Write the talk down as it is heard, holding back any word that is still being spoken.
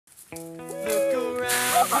Look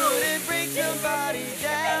around, wouldn't bring somebody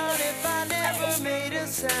down if I never made a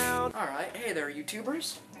sound. Alright, hey there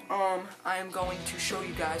YouTubers. I am going to show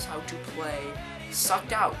you guys how to play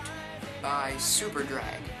Sucked Out by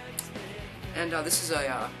Superdrag. And this is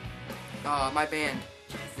my band,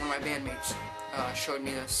 one of my bandmates showed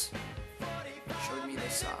me this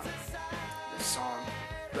song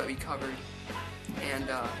that we covered. And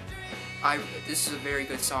this is a very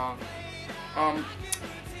good song.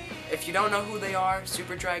 If you don't know who they are,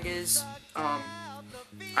 Superdrag is,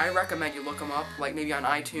 I recommend you look them up, like maybe on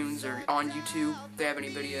iTunes or on YouTube if they have any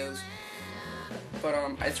videos. But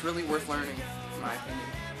it's really worth learning, in my opinion.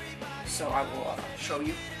 So I will show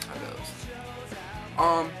you how it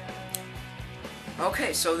goes.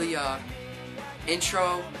 Okay, so the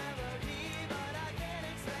intro.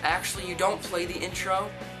 Actually, you don't play the intro.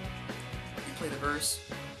 You play the verse.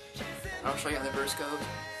 I'll show you how the verse goes.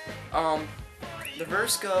 The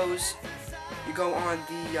verse goes, you go on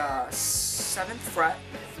the 7th fret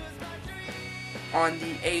on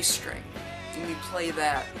the A string, and you play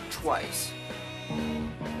that twice.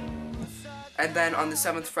 And then on the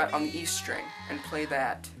 7th fret on the E string, and play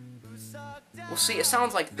that. Well, see, it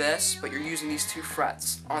sounds like this, but you're using these two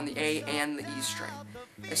frets on the A and the E string.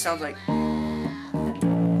 It sounds like,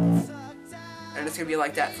 and it's gonna be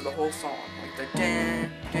like that for the whole song, like the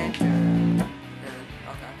dun, dun, dun.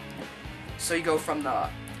 Okay. So you go from the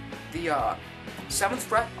 7th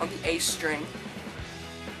fret on the A string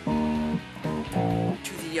to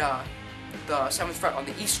the 7th fret on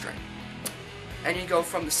the E string, and you go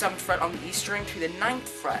from the 7th fret on the E string to the 9th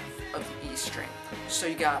fret of the E string. So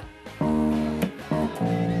you got, and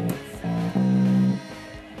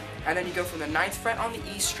then you go from the 9th fret on the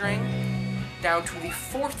E string down to the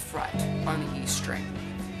 4th fret on the E string.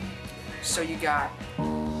 So you got,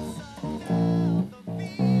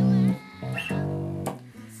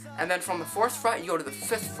 and then from the 4th fret you go to the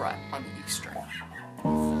 5th fret on the E string.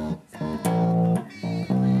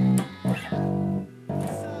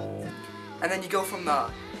 And then you go from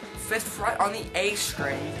the 5th fret on the A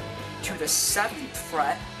string to the 7th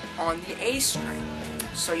fret on the A string.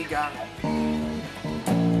 So you got,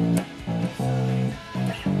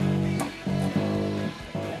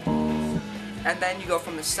 and then you go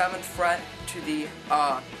from the 7th fret to the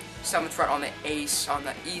 7th fret on the E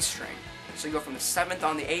string. So you go from the 7th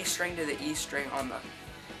on the A string to the E string on the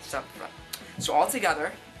 7th fret. So all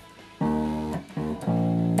together.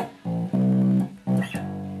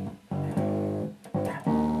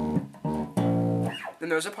 Then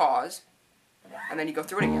there's a pause, and then you go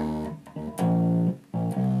through it again.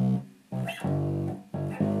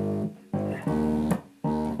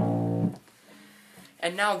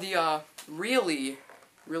 And now the really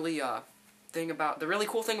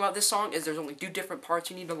cool thing about this song is there's only 2 different parts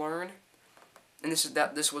you need to learn, and this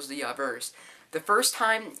was the verse. The first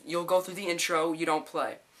time you'll go through the intro, you don't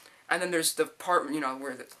play, and then there's the part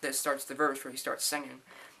where that starts the verse where he starts singing.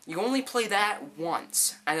 You only play that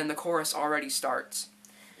once, and then the chorus already starts.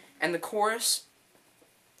 And the chorus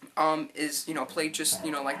is played just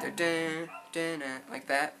like the dun, dun, dun, like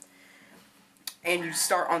that. And you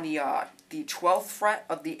start on the 12th fret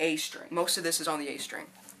of the A string. Most of this is on the A string.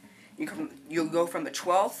 You'll go from the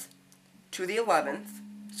 12th to the 11th.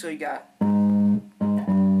 So you got,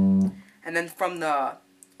 and then from the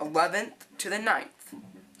 11th to the 9th.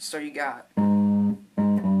 So you got,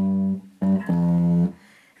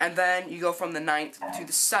 and then you go from the 9th to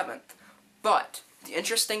the 7th. But the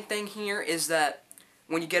interesting thing here is that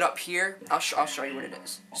when you get up here, I'll show you what it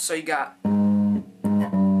is. So you got, and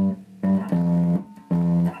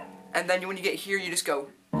then when you get here, you just go.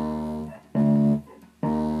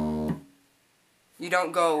 You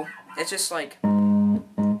don't go, it's just like.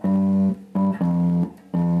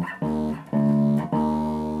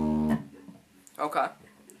 Okay,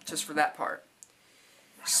 just for that part.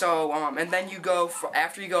 So, and then you go,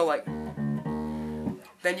 after you go like,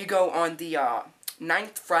 then you go on the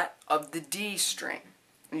 9th fret of the D string,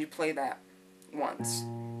 and you play that once.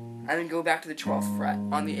 And then go back to the 12th fret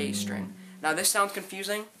on the A string. Now this sounds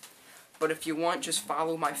confusing, but if you want, just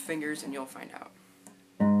follow my fingers and you'll find out.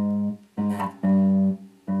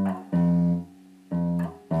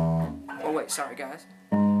 Oh wait, sorry guys.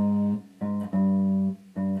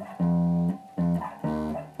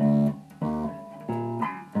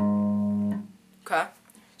 Okay,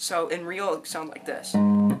 so in real it sounds like this.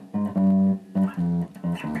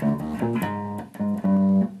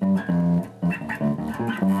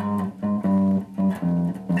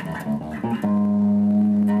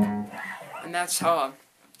 And that's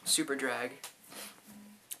Superdrag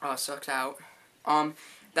Sucked Out.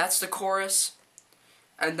 That's the chorus,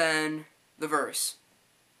 and then the verse.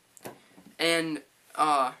 And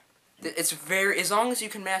it's very, as long as you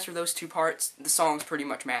can master those two parts, the song's pretty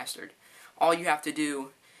much mastered. All you have to do,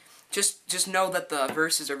 just know that the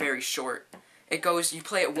verses are very short. It goes, you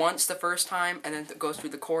play it once the first time, and then it goes through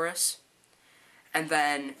the chorus, and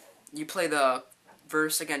then you play the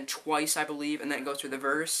verse again twice, I believe, and then it goes through the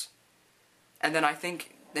verse, and then I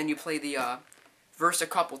think then you play the verse a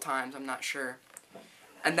couple times, I'm not sure,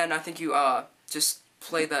 and then I think you just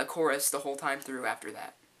play the chorus the whole time through after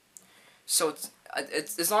that. So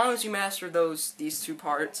it's as long as you master these two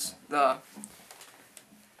parts,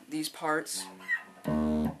 these parts.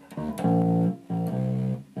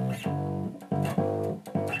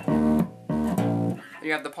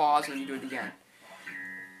 You have the pause and you do it again.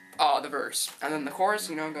 The verse. And then the chorus,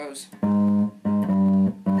 goes.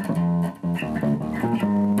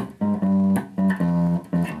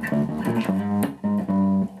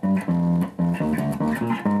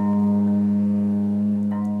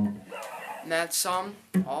 And that's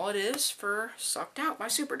all it is for Sucked Out by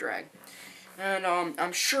Superdrag. And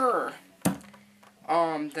I'm sure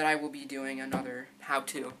that I will be doing another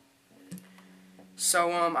how-to.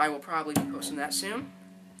 So I will probably be posting that soon.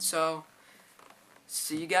 So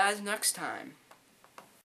see you guys next time.